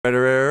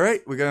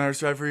Alright. We got another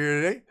strat for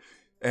you today.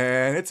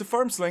 And it's a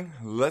farm sling.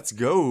 Let's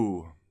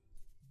go.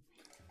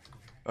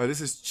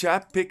 This is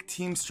chat pick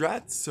team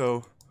strat,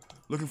 so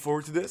looking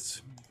forward to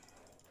this.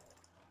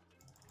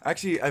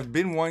 Actually, I've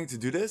been wanting to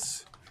do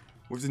this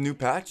with the new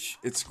patch.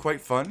 It's quite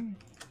fun.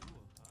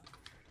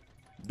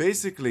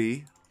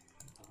 Basically,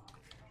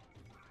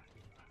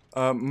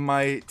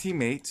 my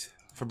teammate,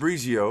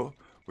 Fabrizio,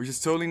 which is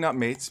totally not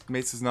Mates.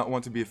 Mates does not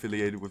want to be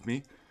affiliated with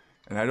me,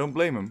 and I don't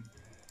blame him,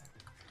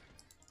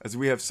 as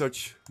we have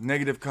such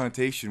negative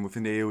connotation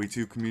within the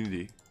AoE2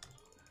 community.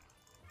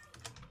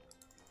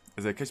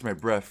 As I catch my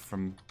breath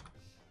from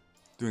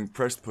doing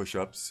press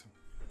push-ups.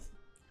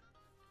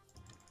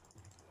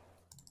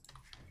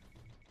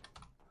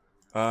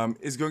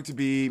 Is going to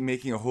be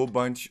making a whole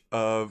bunch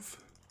of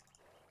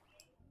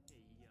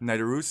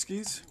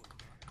Nidaruskis.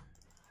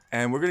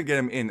 And we're going to get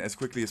him in as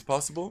quickly as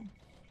possible,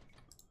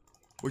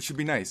 which should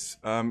be nice.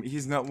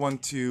 He's not one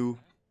to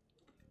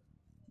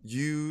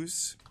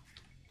use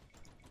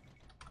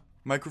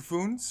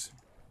microphones,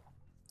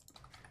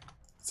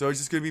 so it's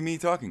just going to be me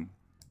talking.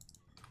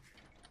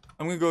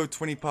 I'm going to go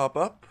 20 pop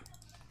up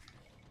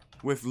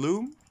with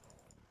Loom,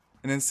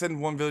 and then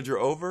send one villager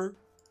over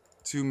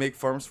to make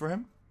farms for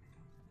him.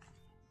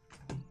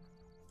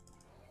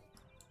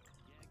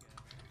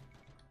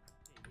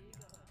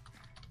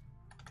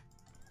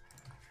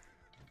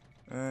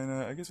 And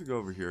I guess we go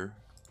over here.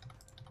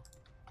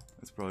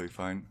 That's probably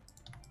fine.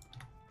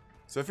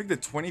 So I think the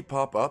 20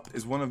 pop up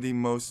is one of the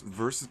most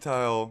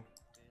versatile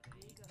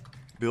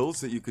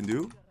builds that you can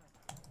do.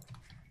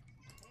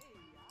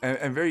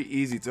 And very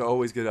easy to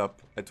always get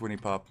up at 20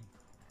 pop.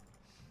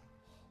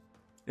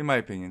 In my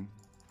opinion.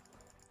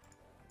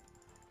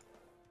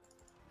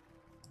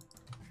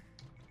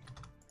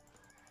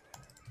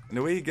 And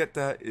the way you get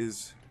that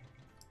is...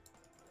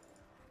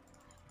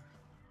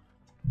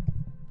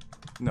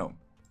 No.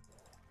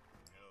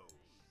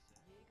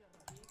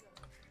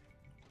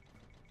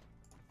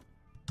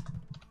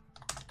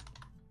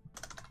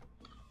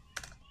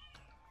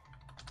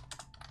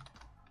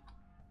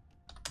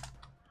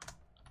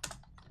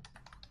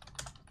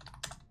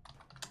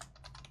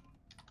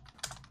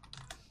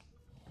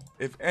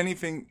 If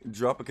anything,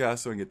 drop a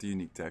castle and get the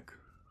unique tech.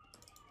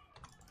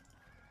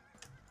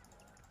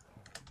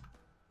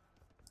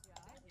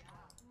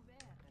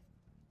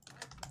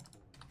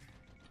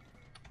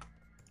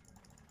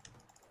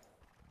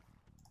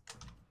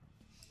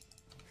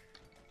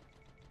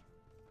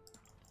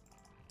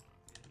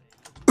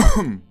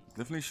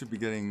 Definitely should be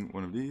getting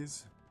one of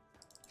these.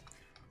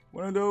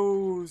 One of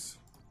those.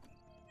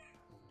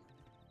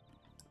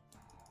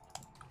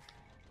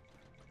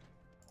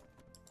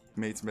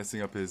 Mate's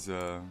messing up his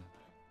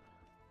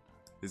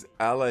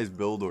allies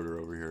build order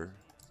over here.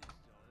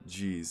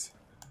 Jeez.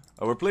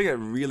 We're playing at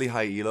really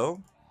high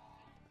elo.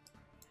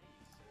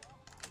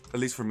 At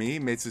least for me.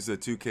 Mates is a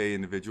 2k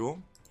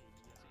individual.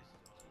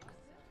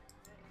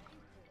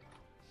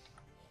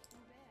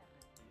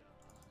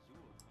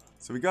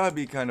 So we gotta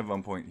be kind of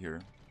on point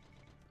here.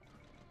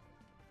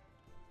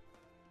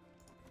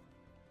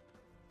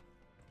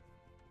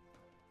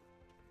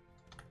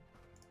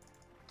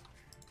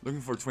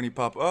 Looking for 20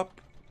 pop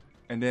up.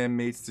 And then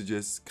Mates to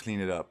just clean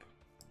it up.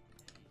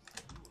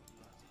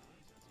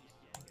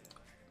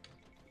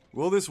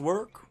 Will this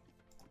work?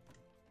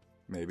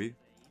 Maybe.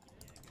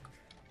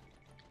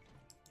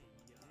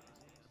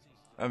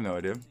 I have no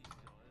idea.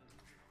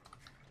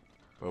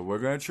 But we're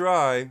gonna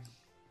try.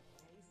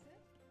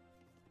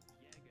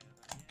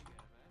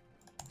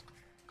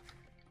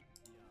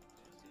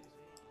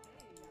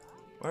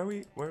 Why are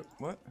we...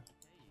 what?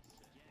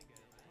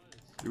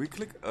 Did we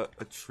click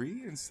a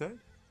tree instead?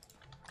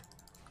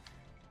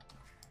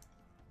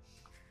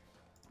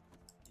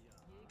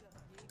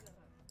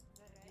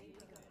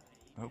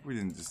 I hope we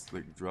didn't just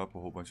like drop a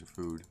whole bunch of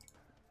food.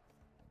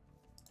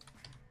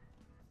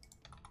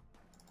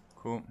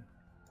 Cool.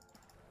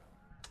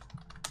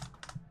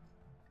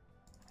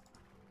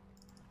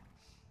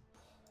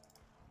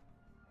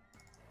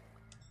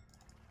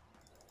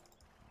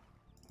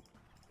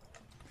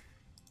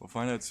 We'll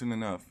find out soon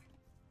enough.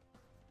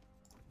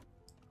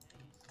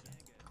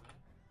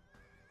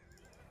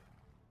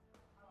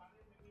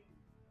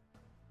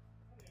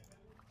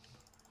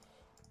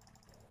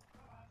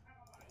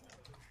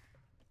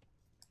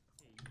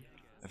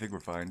 I think we're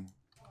fine.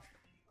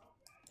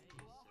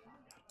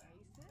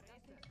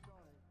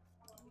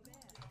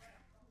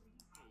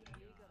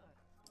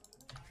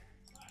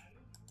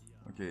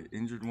 Okay,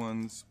 injured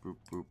ones. Boop,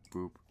 boop,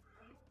 boop.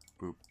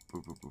 Boop,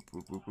 boop, boop, boop,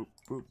 boop, boop, boop,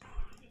 boop.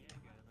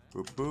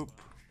 Boop, boop.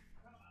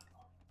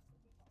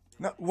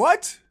 No,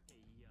 what?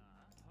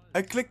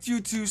 I clicked you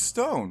to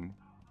stone.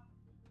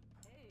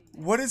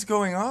 What is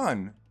going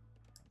on?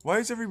 Why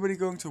is everybody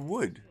going to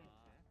wood?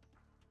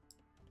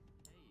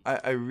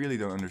 I really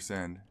don't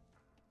understand.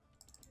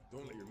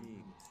 Don't let your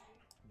memes.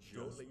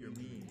 Don't let your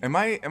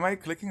memes. Am I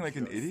clicking like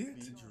an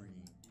idiot?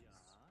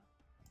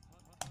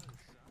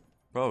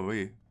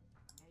 Probably.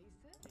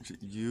 Actually,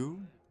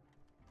 you.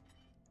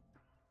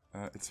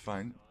 It's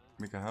fine.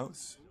 Make a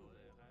house.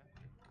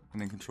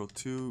 And then control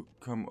 2,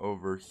 come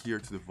over here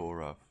to the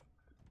Volrath.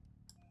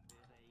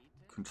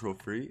 Control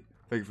 3,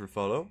 thank you for the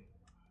follow.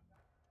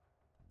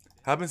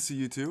 Happens to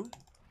you too.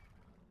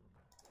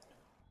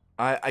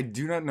 I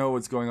do not know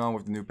what's going on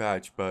with the new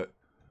patch, but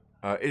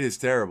it is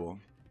terrible.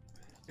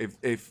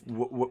 If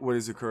what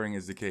is occurring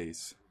is the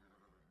case.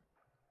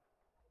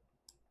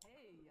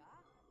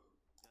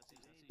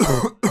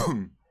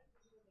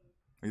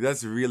 Like,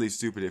 that's really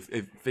stupid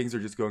if things are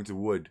just going to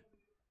wood.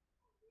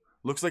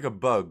 Looks like a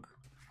bug.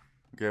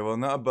 Okay, well,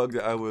 not a bug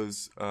that I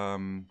was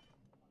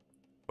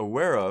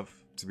aware of,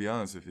 to be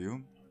honest with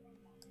you.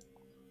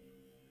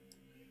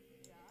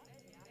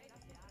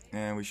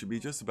 And we should be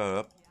just about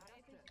up.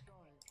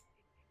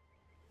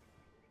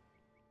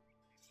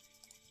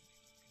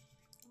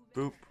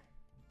 Boop.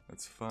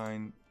 That's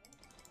fine.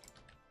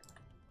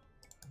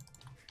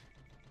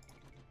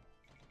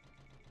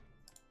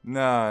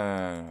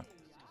 Nah.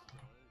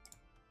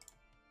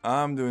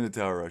 I'm doing the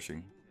tower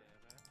rushing.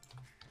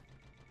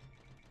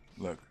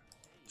 Look.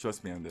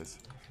 Trust me on this.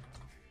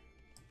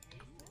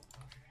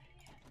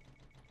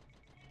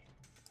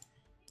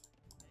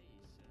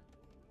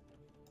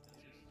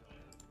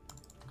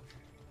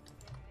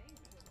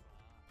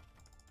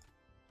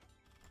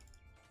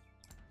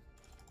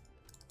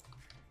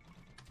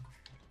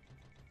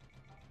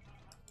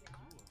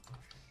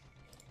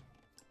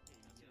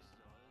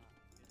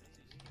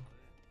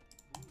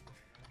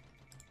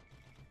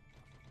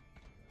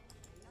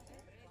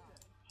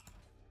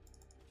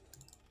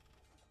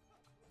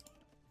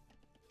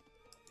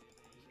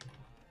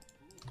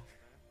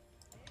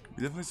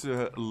 We definitely should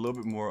have a little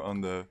bit more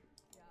on the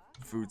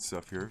food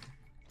stuff here.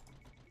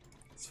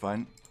 It's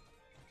fine.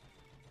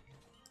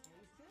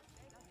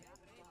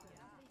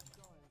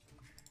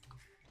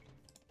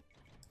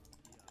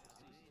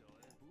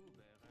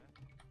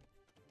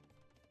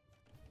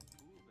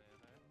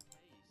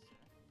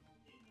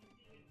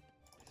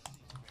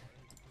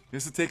 He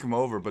has to take him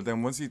over, but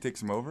then once he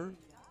takes him over,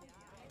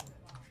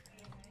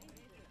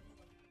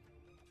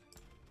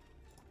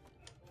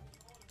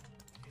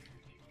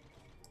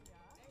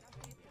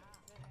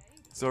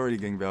 it's already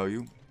getting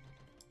value.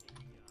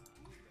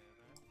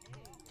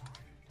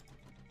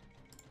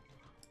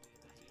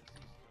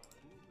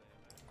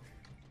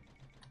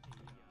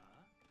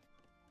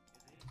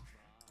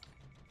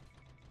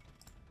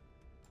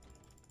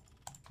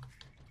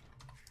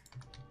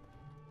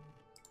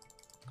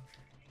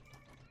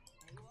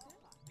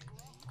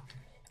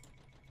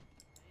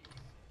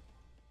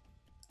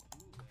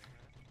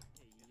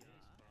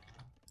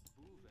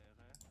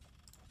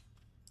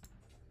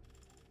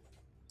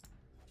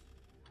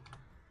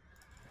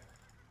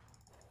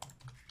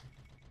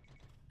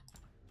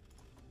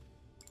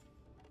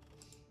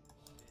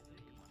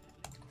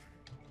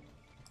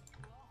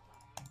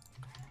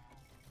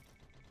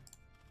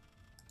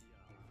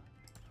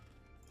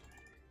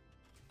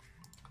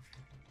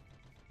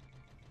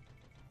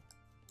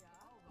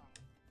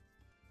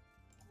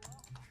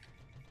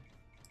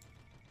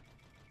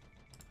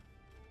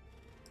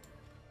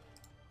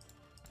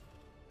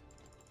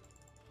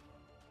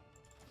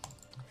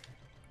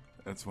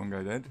 That's one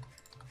guy dead.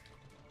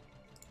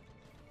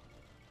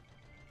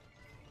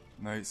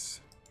 Nice.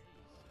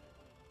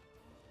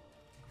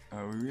 We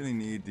really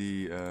need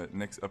the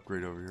next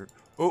upgrade over here.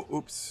 Oh,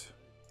 oops.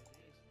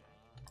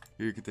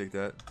 Here, you can take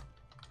that.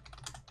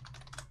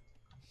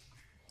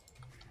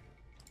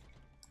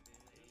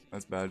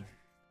 That's bad.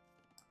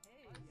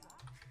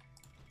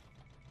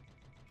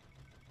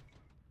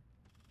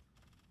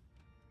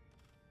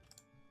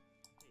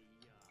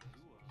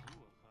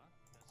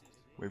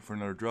 Wait for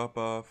another drop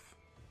off.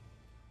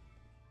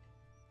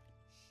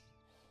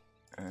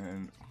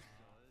 And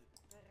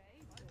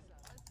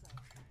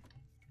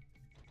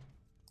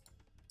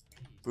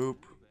boop.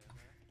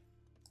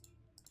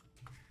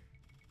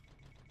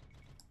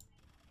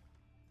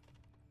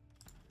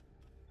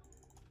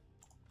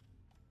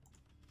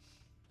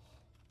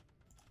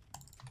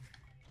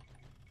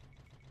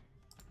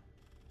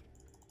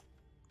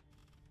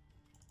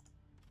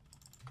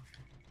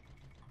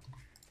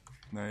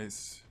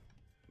 Nice.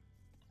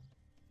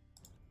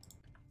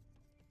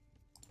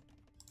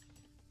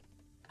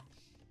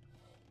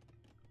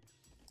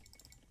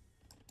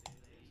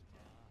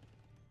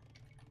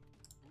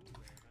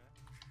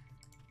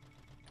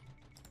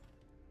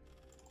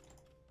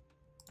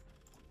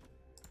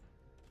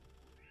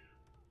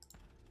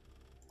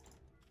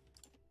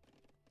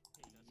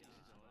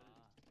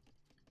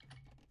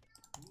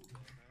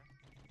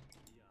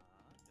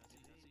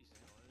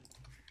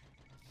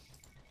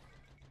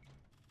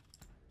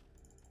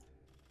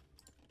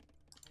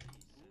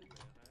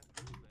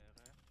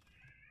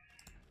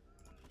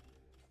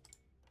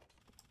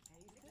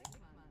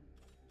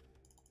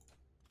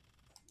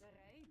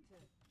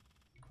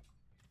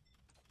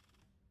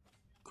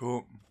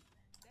 Cool.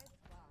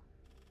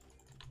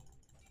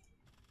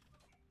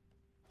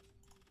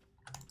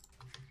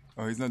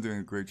 Oh, he's not doing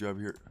a great job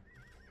here.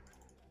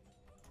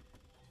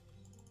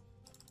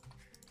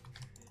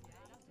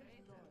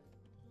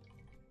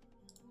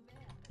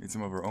 Need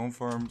some of our own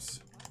farms.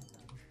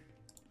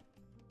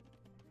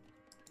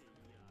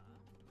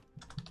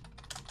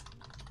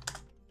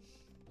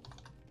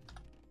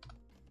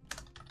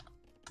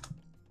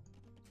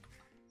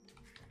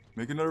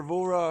 Make another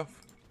Volrath.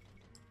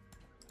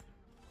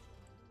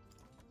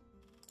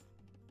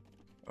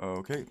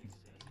 Okay.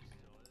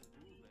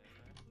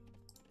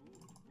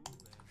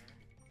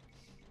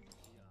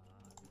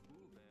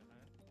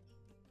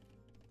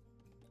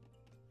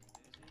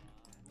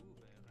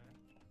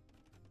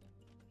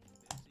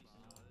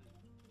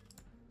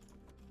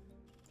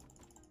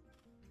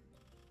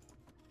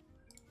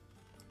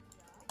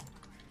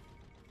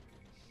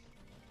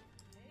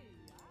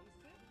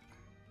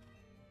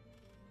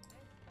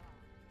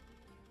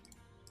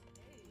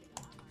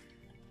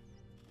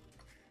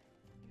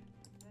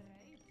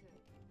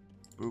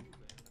 Boop,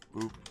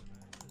 boop.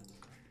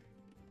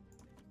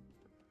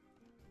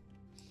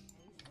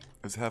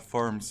 Those half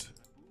farms.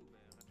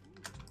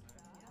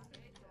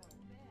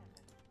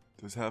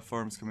 Those half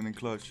farms coming in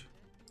clutch.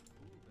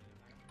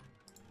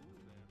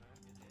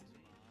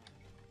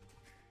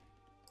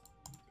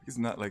 It's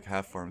not like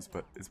half farms,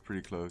 but it's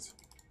pretty close.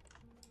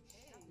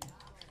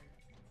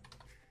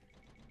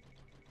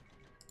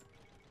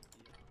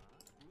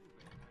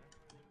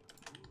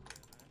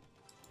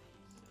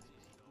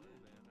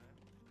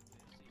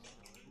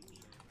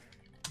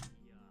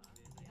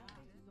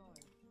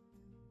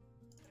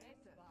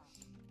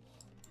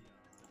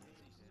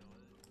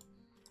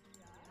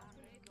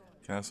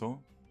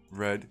 Castle.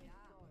 Red.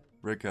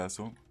 Red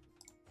castle.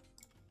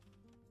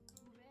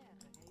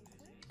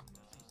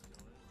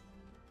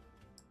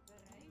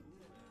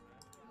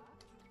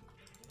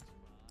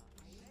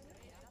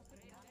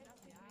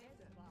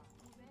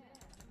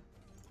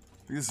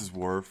 I think this is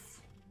Wharf.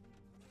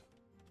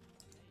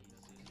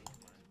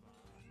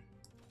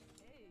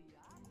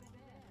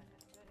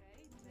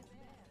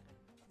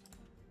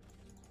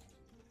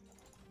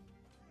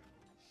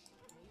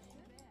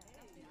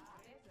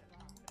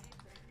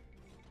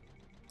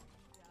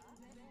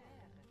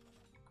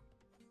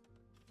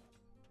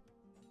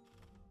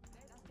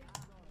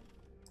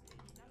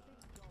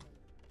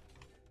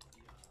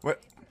 What?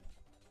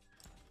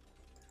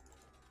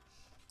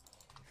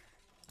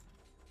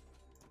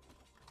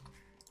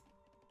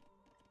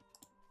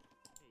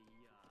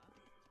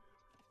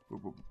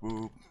 Boop, boop,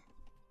 boop.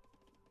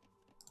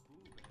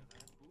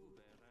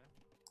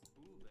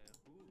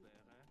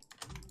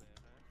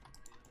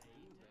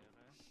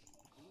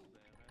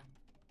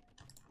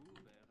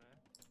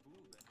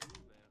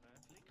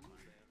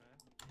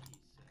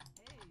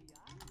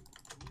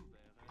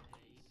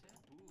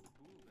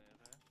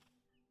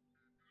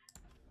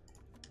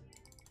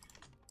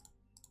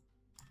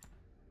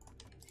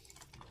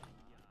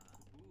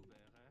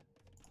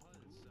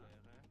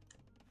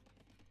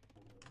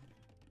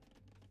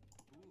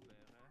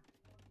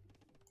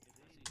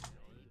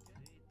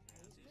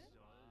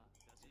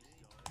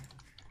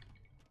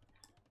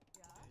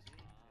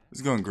 This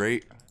is going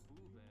great.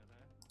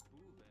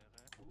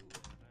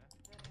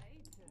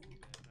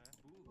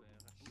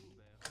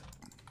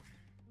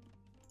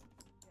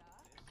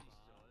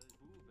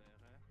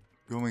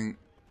 Going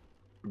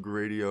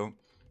Gradio.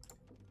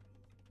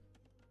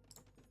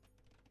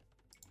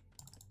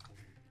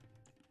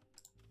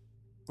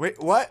 Wait,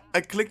 what?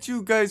 I clicked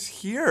you guys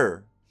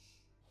here.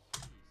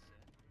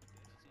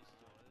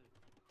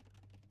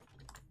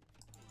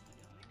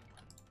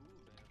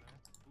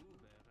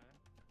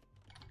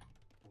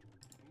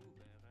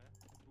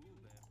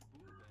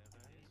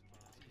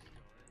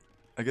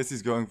 I guess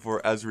he's going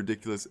for as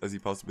ridiculous as he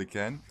possibly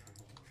can.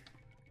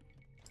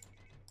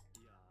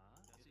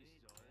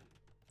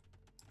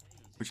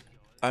 Which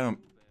I don't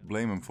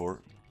blame him for.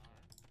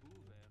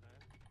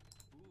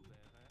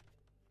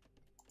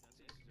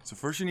 So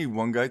first you need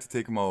one guy to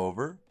take them all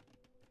over.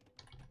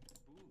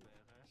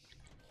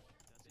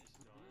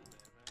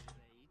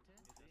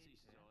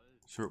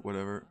 Sure,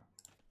 whatever.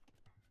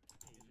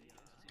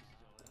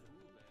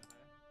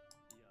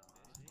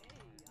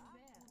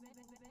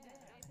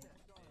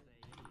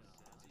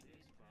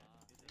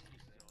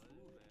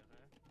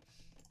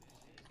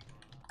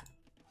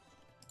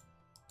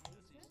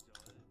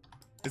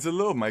 It's a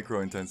little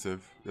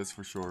micro-intensive, that's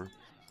for sure.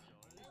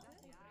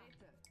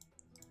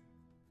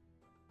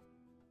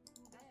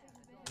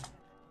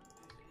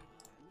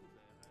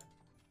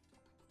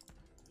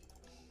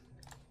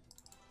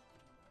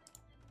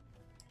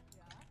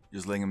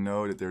 Just letting him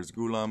know that there's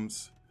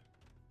Gulams.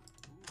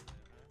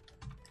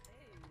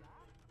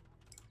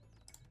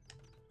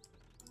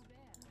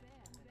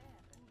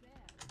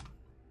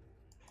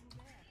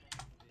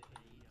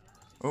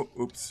 Oh,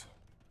 oops.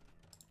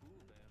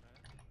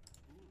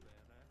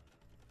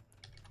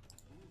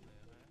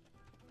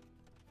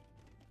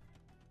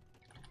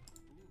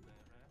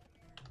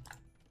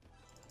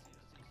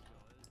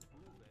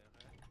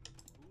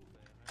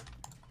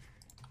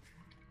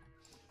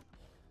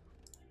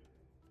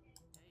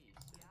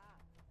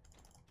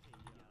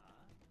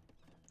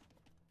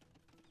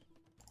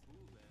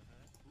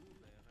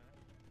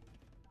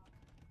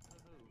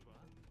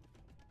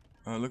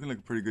 Looking like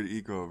a pretty good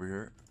eco over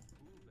here.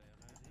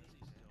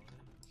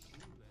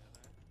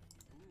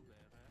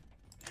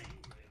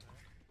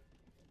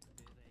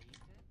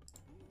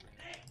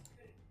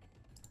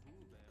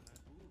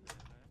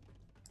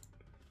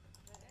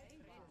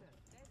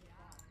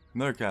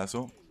 Another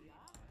castle.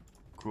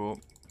 Cool.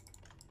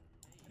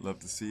 Love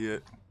to see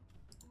it.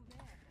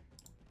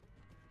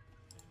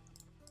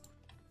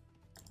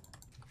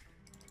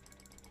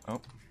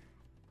 Oh.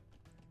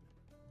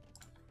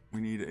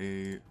 We need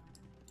a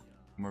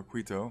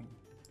Marquito.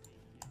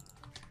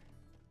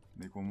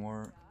 Make one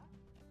more.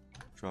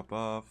 Drop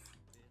off.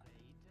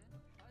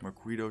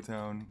 Marquito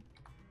town.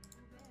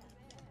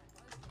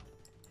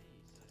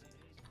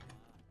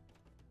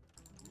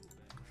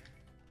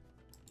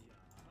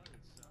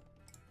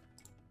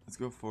 Let's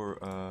go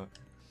for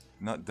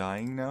not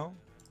dying now.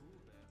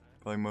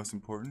 Probably most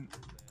important.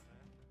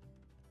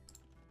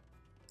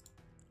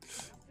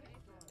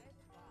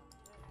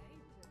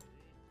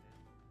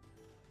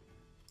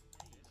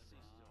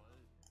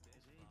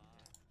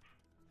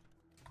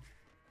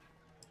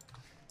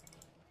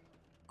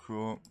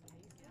 Cool.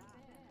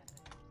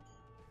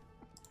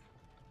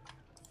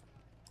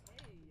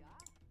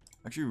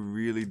 Actually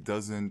really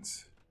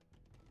doesn't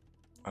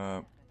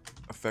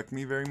affect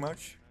me very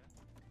much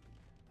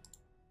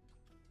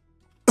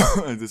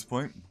at this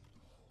point.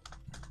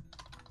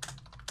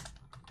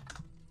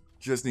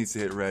 Just needs to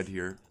hit red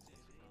here.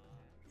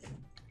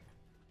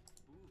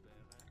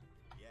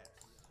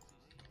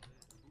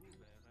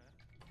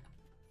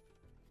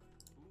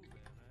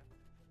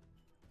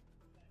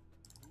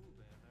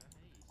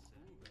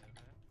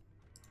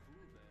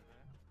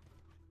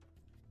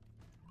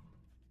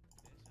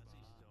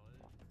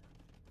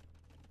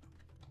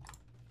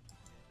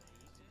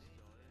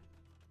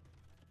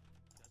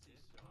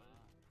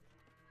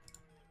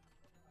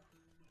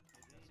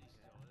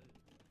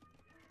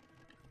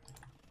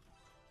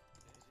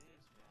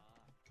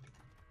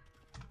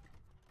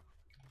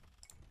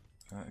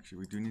 Actually,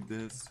 we do need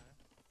this.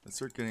 Let's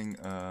start getting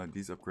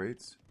these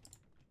upgrades.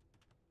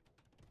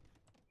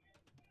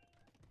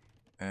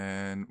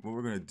 And what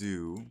we're gonna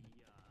do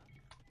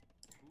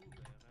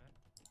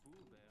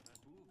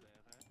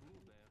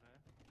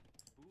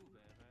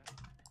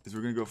is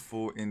we're gonna go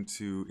full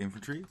into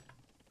infantry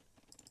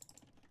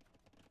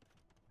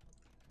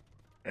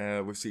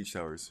with siege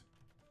towers.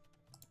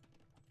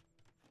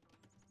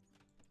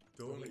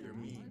 Don't let your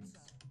means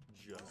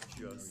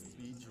just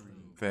be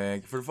dreams.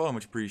 Thank you for the follow,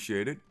 much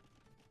appreciated.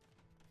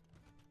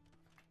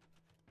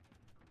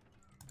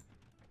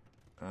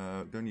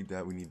 Don't need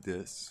that, we need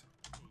this.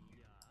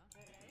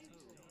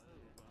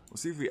 We'll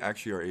see if we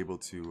actually are able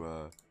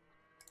to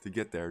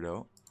get there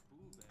though.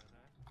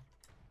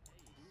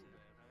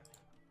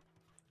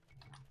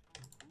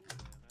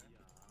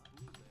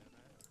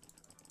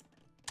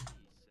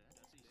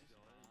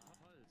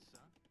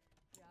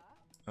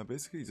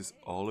 Basically just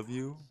all of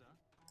you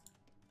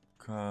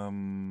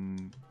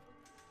come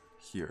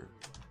here.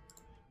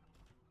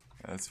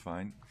 That's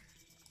fine.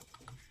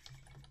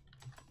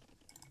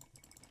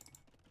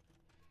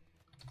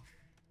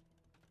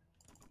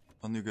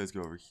 All you guys go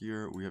over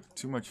here. We have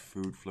too much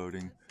food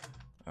floating,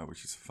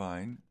 which is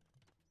fine.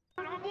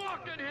 I'm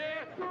walking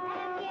here!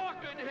 I'm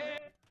walking here!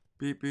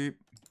 Beep beep.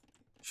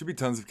 Should be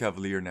tons of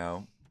Cavalier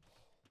now.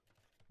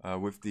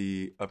 With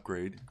the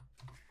upgrade.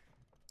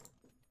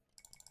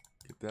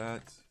 Get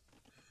that.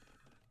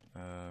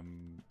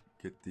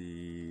 Get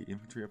the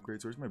infantry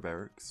upgrades. Where's my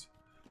barracks?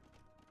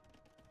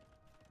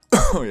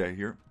 Oh yeah,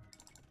 here.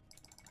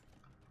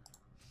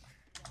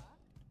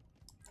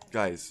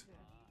 Guys,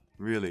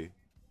 really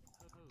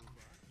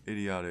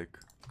idiotic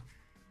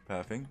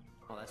pathing.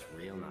 Oh, that's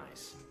real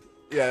nice.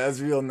 Yeah, that's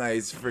real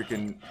nice.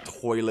 Freaking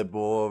toilet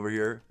bowl over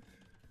here,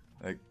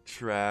 like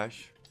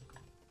trash.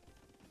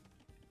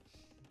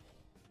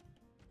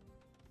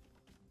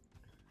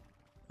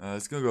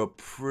 It's gonna go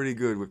pretty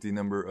good with the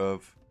number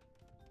of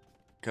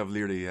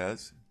Cavalier that he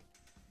has.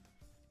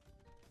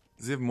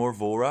 Does he have more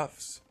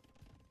Volrafs?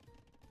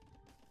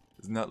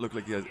 Does not look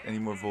like he has any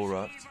more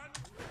Volrafs.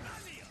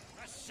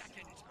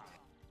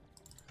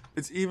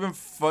 It's even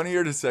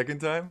funnier the second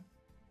time.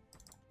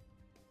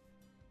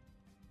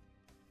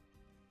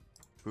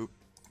 Boop,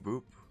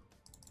 boop.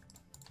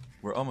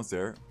 We're almost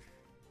there.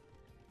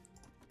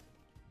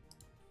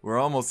 We're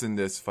almost in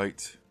this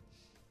fight.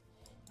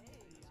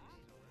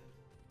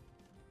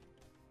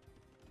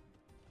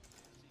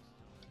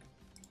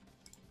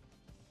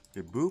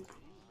 Okay, boop.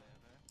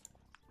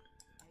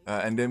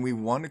 And then we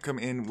want to come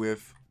in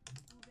with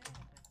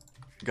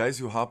guys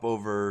who hop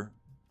over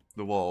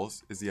the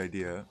walls is the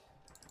idea.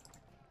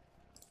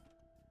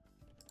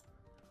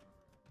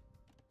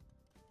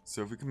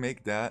 So if we can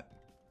make that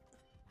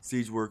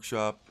siege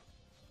workshop,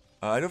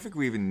 I don't think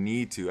we even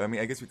need to. I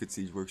mean, I guess we could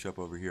siege workshop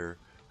over here.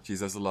 Jeez,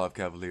 that's a lot of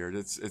Cavalier.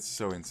 It's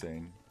so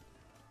insane.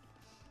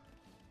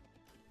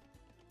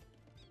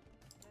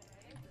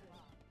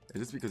 It's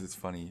just because it's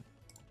funny.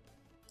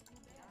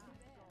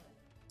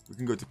 We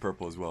can go to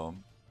purple as well.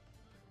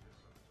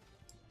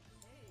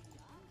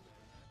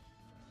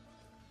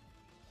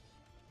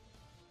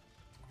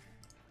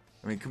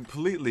 I mean,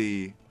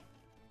 completely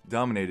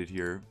dominated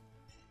here.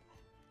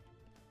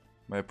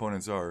 My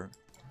opponents are.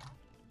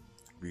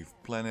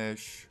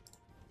 Replenish.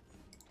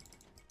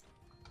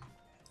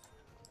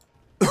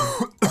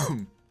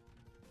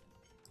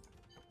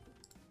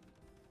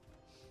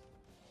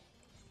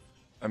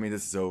 mean,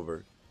 this is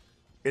over.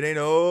 It ain't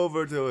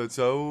over till it's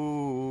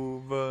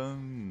over.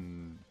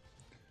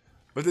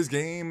 But this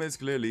game is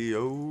clearly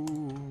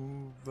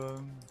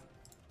over.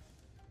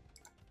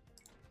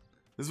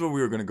 This is what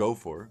we were gonna go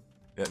for.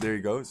 Yeah, there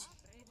he goes.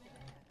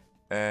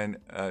 And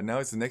now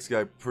it's the next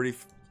guy pretty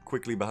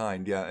quickly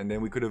behind. Yeah, and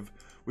then we could have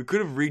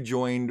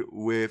rejoined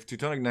with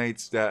Teutonic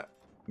Knights that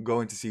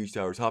go into siege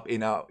towers. Hop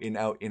in, out, in,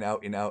 out, in,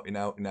 out, in, out, in,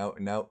 out, in, out,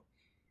 in, out.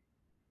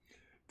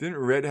 Didn't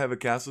Red have a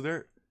castle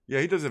there? Yeah,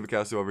 he does have a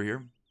castle over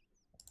here.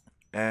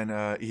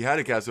 And he had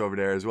a castle over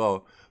there as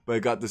well, but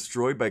it got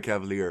destroyed by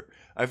Cavalier.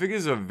 I think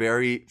it's a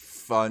very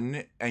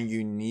fun and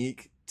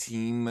unique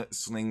team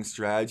Sling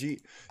strategy.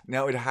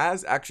 Now, it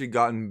has actually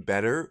gotten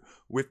better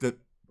with the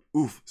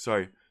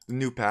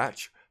new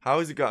patch. How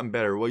has it gotten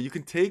better? Well, you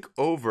can take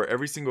over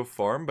every single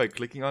farm by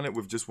clicking on it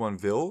with just one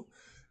vill,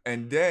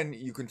 and then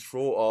you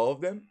control all of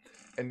them,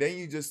 and then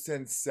you just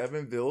send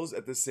 7 vills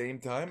at the same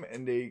time,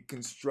 and they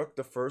construct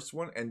the first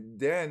one, and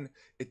then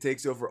it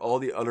takes over all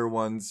the other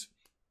ones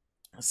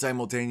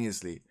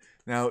simultaneously.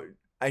 Now,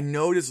 I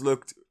know this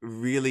looked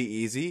really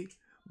easy,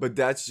 but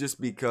that's just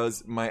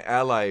because my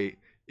ally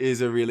is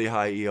a really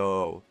high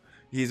EOO.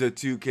 He's a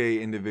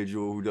 2k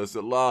individual who does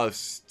a lot of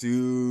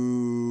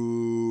stupid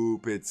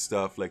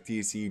stuff like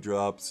TC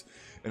drops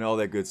and all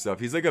that good stuff.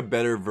 He's like a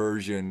better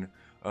version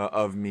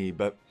of me,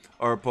 but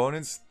our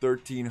opponent's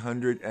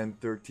 1300 and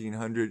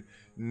 1300,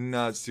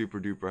 not super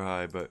duper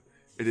high, but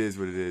it is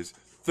what it is.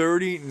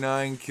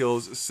 39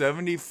 kills,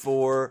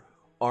 74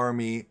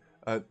 army,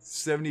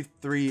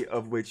 73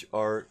 of which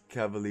are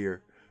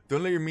Cavalier.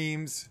 Don't let your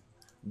memes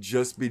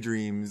just be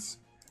dreams.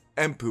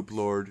 And Poop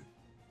Lord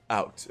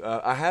out.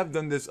 I have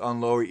done this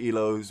on lower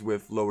elos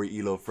with lower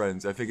elo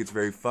friends. I think it's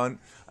very fun.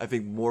 I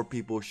think more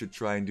people should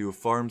try and do a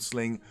farm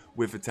sling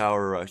with a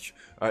tower rush.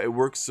 It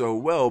works so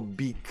well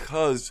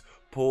because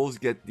Poles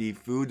get the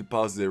food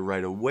deposited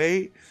right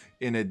away.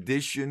 In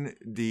addition,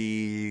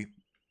 the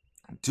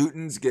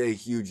Teutons get a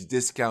huge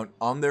discount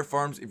on their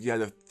farms. If you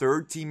had a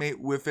third teammate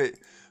with it,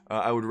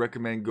 I would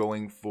recommend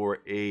going for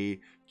a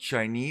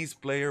Chinese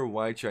player.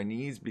 Why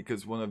Chinese?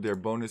 Because one of their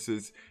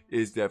bonuses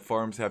is that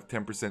farms have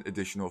 10%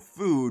 additional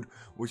food,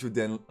 which would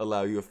then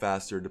allow you a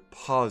faster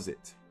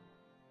deposit.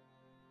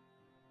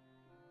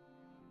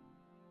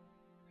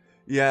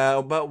 Yeah,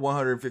 about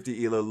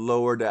 150 ELO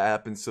lower. That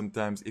happens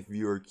sometimes if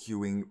you're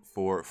queuing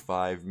for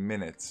 5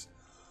 minutes.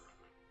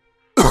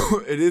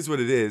 It is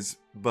what it is,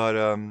 but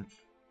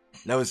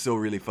that was still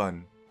really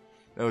fun.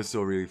 That was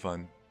still really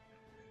fun.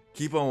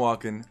 Keep on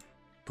walking.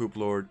 Poop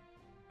Lord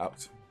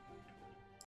out.